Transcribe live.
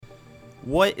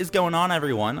What is going on,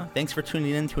 everyone? Thanks for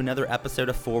tuning in to another episode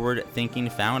of Forward Thinking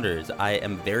Founders. I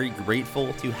am very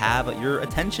grateful to have your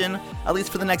attention, at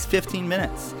least for the next 15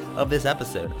 minutes of this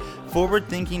episode. Forward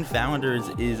Thinking Founders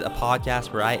is a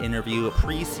podcast where I interview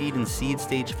pre-seed and seed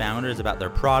stage founders about their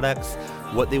products,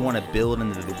 what they want to build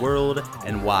into the world,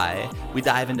 and why. We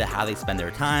dive into how they spend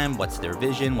their time, what's their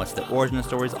vision, what's the origin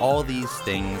stories, all these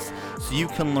things, so you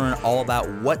can learn all about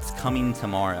what's coming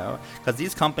tomorrow. Because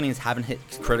these companies haven't hit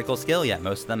critical scale yet.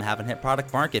 Most of them haven't hit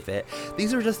product market fit.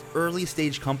 These are just early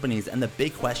stage companies, and the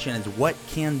big question is, what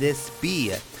can this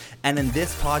be? And in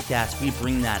this podcast, we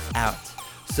bring that out.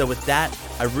 So with that,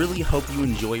 I really hope you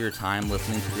enjoy your time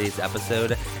listening to today's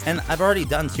episode. And I've already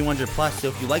done 200 plus, so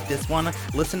if you like this one,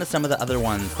 listen to some of the other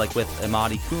ones, like with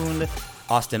Imadi Kund,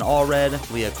 Austin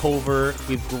Allred, Leah Culver.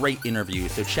 We have great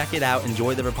interviews, so check it out,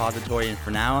 enjoy the repository, and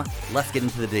for now, let's get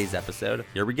into today's episode.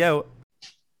 Here we go.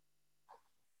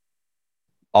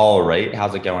 All right,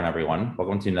 how's it going, everyone?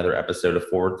 Welcome to another episode of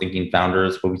Forward Thinking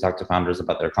Founders, where we talk to founders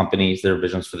about their companies, their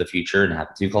visions for the future, and how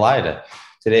the two collide.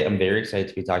 Today, I'm very excited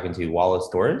to be talking to Wallace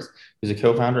Torres, who's a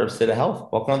co-founder of Sitta Health.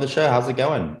 Welcome to the show. How's it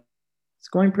going? It's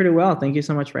going pretty well. Thank you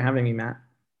so much for having me, Matt.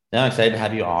 Yeah, I'm excited to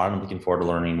have you on. I'm looking forward to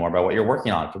learning more about what you're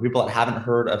working on. For people that haven't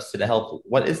heard of Sitta Health,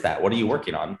 what is that? What are you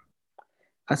working on?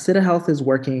 Sitta Health is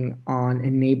working on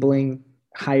enabling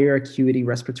higher acuity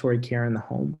respiratory care in the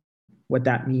home. What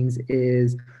that means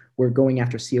is we're going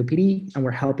after COPD and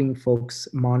we're helping folks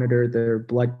monitor their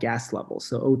blood gas levels,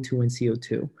 so O2 and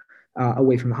CO2,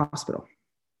 away from the hospital.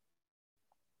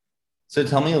 So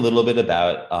tell me a little bit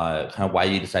about kind of why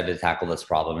you decided to tackle this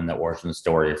problem and the origin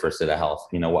story for Sitta Health.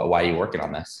 You know, why are you working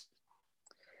on this?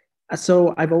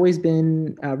 So I've always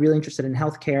been really interested in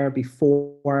healthcare.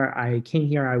 Before I came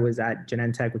here, I was at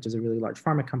Genentech, which is a really large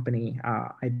pharma company.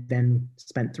 I then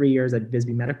spent 3 years at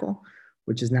Visby Medical,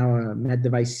 which is now a med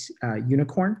device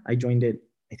unicorn. I joined it,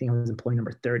 I think I was employee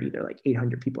number 30. There are like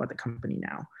 800 people at the company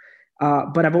now.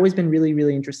 But I've always been really,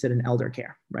 really interested in elder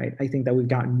care, right? I think that we've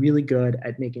gotten really good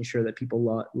at making sure that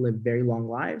people live very long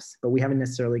lives, but we haven't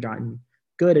necessarily gotten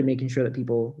good at making sure that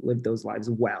people live those lives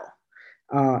well.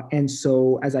 And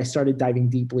so as I started diving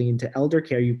deeply into elder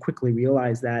care, you quickly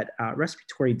realize that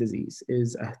respiratory disease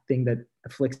is a thing that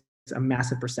afflicts a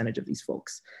massive percentage of these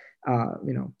folks.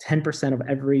 10% of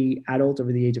every adult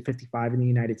over the age of 55 in the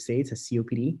United States has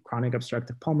COPD, chronic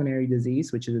obstructive pulmonary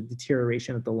disease, which is a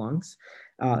deterioration of the lungs.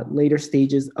 Later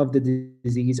stages of the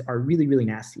disease are really, really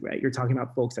nasty, right? You're talking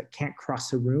about folks that can't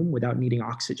cross a room without needing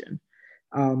oxygen.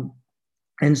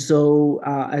 And so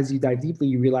as you dive deeply,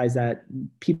 you realize that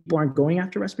people aren't going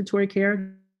after respiratory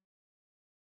care.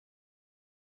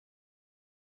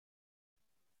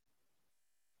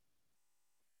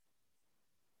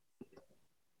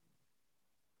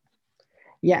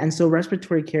 Yeah, and so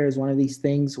respiratory care is one of these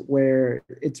things where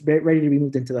it's ready to be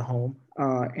moved into the home,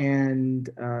 and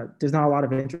there's not a lot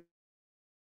of interest.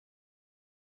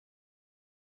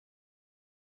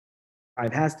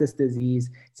 Has this disease.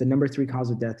 It's the number 3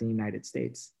 cause of death in the United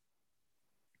States.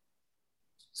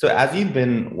 So as you've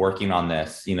been working on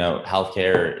this,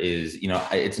 healthcare is,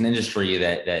 it's an industry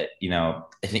that I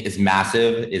think is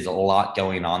massive, is a lot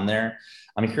going on there.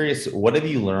 I'm curious, what have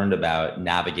you learned about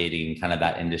navigating kind of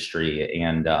that industry,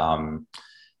 and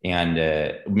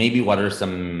maybe what are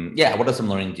some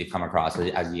learnings you've come across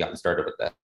as you got started with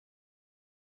this?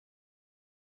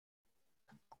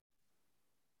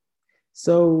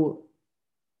 So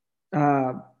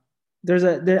I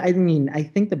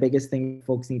think the biggest thing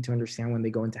folks need to understand when they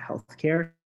go into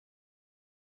healthcare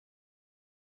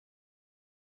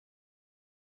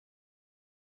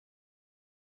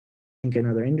in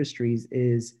other industries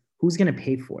is who's going to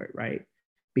pay for it, right?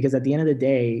 Because at the end of the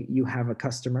day, you have a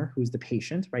customer who's the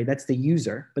patient, right? That's the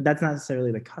user, but that's not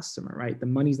necessarily the customer, right? The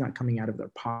money's not coming out of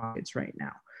their pockets right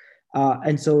now.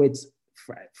 And so it's,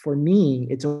 for me,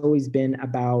 it's always been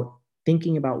about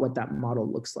thinking about what that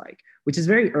model looks like, which is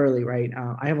very early, right?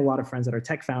 I have a lot of friends that are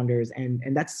tech founders, and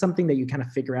that's something that you kind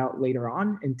of figure out later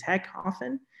on in tech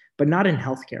often, but not in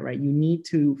healthcare, right? You need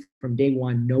to, from day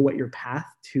one, know what your path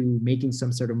to making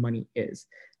some sort of money is,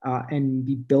 and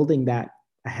be building that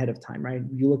ahead of time, right?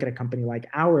 You look at a company like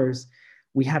ours,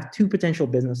 we have 2 potential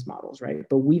business models, right?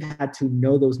 But we've had to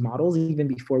know those models even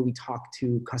before we talk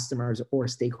to customers or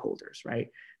stakeholders,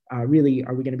 right? Really,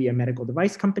 are we going to be a medical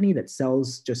device company that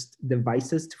sells just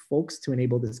devices to folks to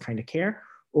enable this kind of care?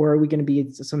 Or are we going to be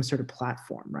some sort of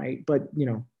platform, right? But,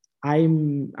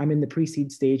 I'm in the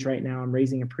pre-seed stage right now. I'm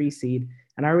raising a pre-seed,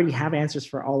 and I already have answers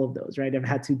for all of those, right? I've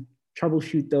had to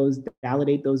troubleshoot those,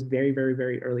 validate those very, very,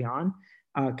 very early on,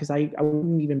 because I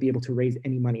wouldn't even be able to raise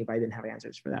any money if I didn't have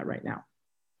answers for that right now.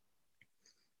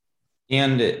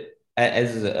 And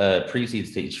As a pre-seed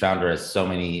stage founder, as so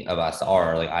many of us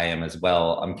are, like I am as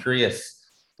well, I'm curious,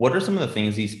 what are some of the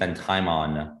things you spend time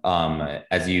on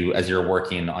as you're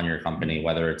working on your company,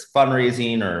 whether it's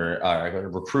fundraising or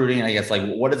recruiting? I guess like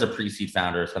what does a pre-seed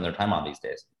founder spend their time on these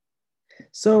days?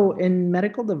 So in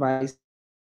medical device,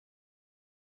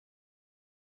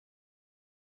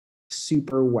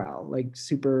 super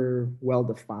well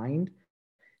defined.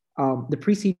 The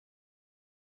pre-seed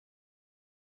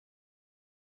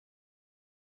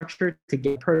structure to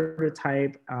get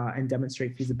prototype and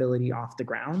demonstrate feasibility off the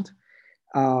ground,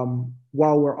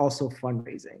 while we're also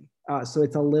fundraising. So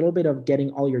it's a little bit of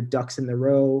getting all your ducks in the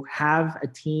row, have a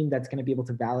team that's going to be able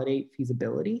to validate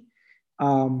feasibility.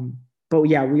 But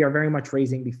yeah, we are very much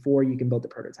raising before you can build the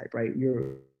prototype, right?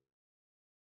 You're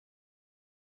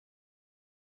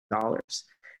dollars.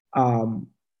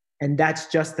 And that's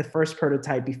just the first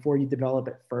prototype before you develop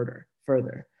it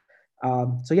further.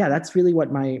 So yeah, that's really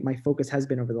what my focus has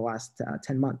been over the last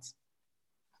 10 months.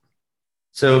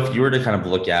 So if you were to kind of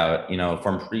look out,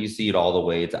 from pre-seed all the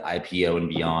way to IPO and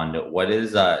beyond, what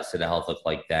does Cita Health look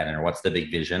like then? Or what's the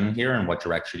big vision here and what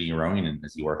direction are you rowing in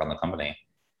as you work on the company?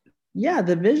 Yeah,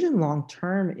 the vision long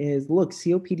term is, look,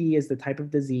 COPD is the type of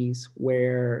disease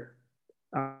where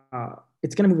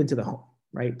it's going to move into the home,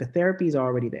 right? The therapy is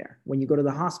already there. When you go to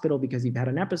the hospital because you've had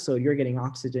an episode, you're getting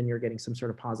oxygen, you're getting some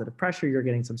sort of positive pressure, you're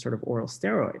getting some sort of oral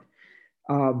steroid.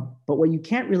 But what you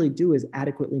can't really do is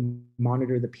adequately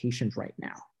monitor the patient right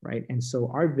now, right? And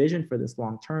so our vision for this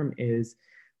long term is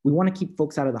we want to keep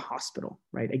folks out of the hospital,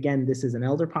 right? Again, this is an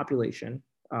elder population.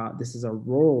 This is a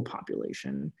rural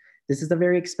population. This is a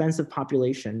very expensive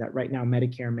population that right now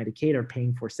Medicare and Medicaid are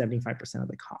paying for 75% of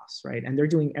the costs, right? And they're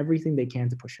doing everything they can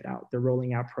to push it out. They're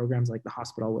rolling out programs like the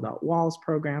Hospital Without Walls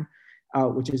program,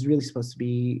 which is really supposed to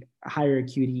be a higher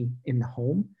acuity in the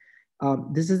home.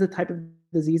 This is the type of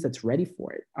disease that's ready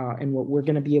for it. And what we're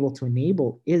going to be able to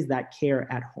enable is that care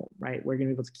at home, right? We're going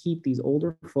to be able to keep these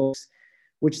older folks,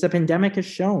 which the pandemic has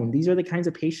shown. These are the kinds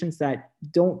of patients that,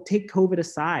 don't take COVID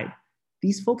aside,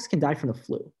 these folks can die from the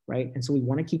flu, right? And so we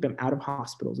want to keep them out of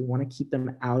hospitals. We want to keep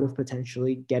them out of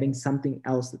potentially getting something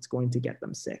else that's going to get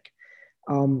them sick.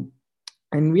 And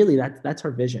really, that's our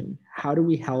vision. How do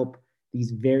we help these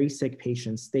very sick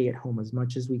patients stay at home as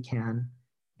much as we can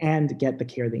and get the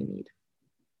care they need?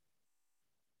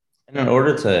 And in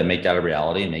order to make that a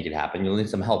reality and make it happen, you'll need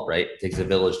some help, right? It takes a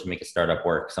village to make a startup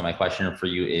work. So my question for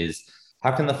you is,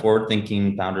 how can the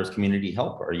forward-thinking founders community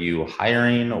help? Are you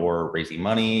hiring or raising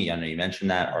money? I know you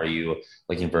mentioned that. Are you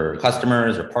looking for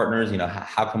customers or partners?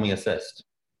 How can we assist?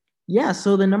 Yeah,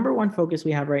 so the number one focus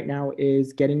we have right now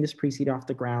is getting this pre-seed off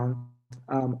the ground.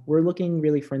 We're looking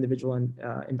really for individual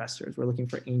investors. We're looking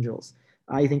for angels.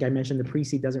 I think I mentioned the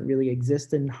pre-seed doesn't really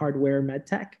exist in hardware med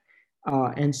tech.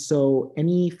 And so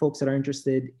any folks that are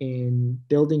interested in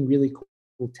building really cool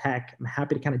tech, I'm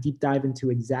happy to kind of deep dive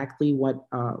into exactly what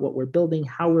we're building,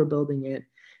 how we're building it,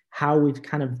 how we've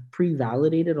kind of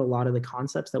pre-validated a lot of the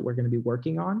concepts that we're going to be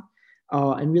working on,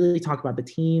 and really talk about the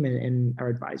team and our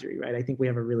advisory, right? I think we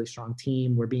have a really strong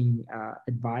team. We're being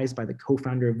advised by the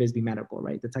co-founder of Visby Medical,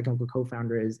 right? The technical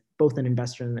co-founder is both an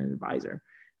investor and an advisor.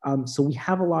 So we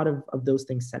have a lot of those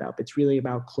things set up. It's really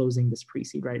about closing this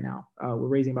pre-seed right now. We're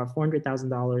raising about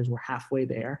 $400,000. We're halfway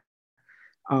there.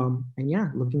 And yeah,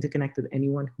 looking to connect with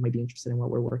anyone who might be interested in what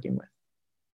we're working with.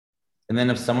 And then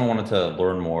if someone wanted to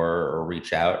learn more or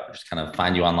reach out, just kind of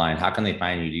find you online, how can they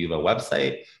find you? Do you have a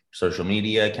website, social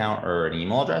media account, or an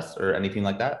email address or anything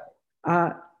like that?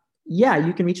 Yeah,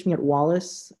 you can reach me at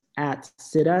Wallace at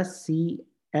Siddah,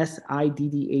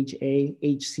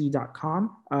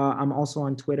 CSIDDHAHC.com. I'm also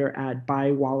on Twitter at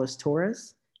by Wallace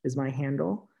Torres is my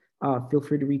handle. Feel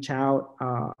free to reach out.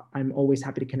 I'm always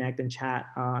happy to connect and chat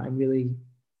and really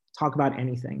talk about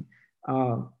anything.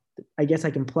 I guess I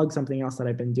can plug something else that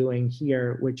I've been doing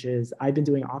here, which is I've been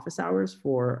doing office hours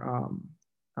for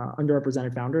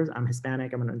underrepresented founders. I'm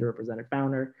Hispanic. I'm an underrepresented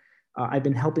founder. I've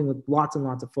been helping with lots and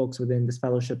lots of folks within this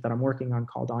fellowship that I'm working on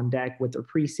called On Deck with their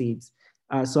pre-seeds.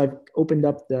 So I've opened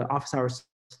up the office hours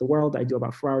to the world. I do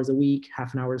about 4 hours a week,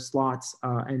 half an hour slots,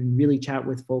 and really chat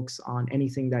with folks on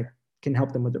anything that can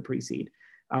help them with their pre-seed.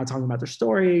 Talking about their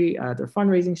story, their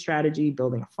fundraising strategy,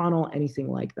 building a funnel, anything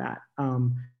like that.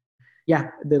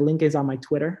 Yeah, the link is on my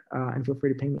Twitter, and feel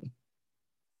free to ping me.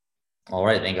 All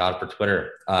right. Thank God for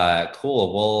Twitter.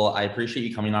 Cool. Well, I appreciate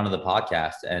you coming onto the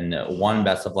podcast, and one,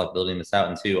 best of luck building this out,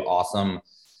 and two, awesome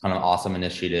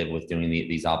initiative with doing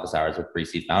these office hours with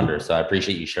pre-seed founders. So I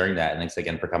appreciate you sharing that. And thanks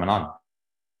again for coming on.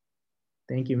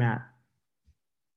 Thank you, Matt.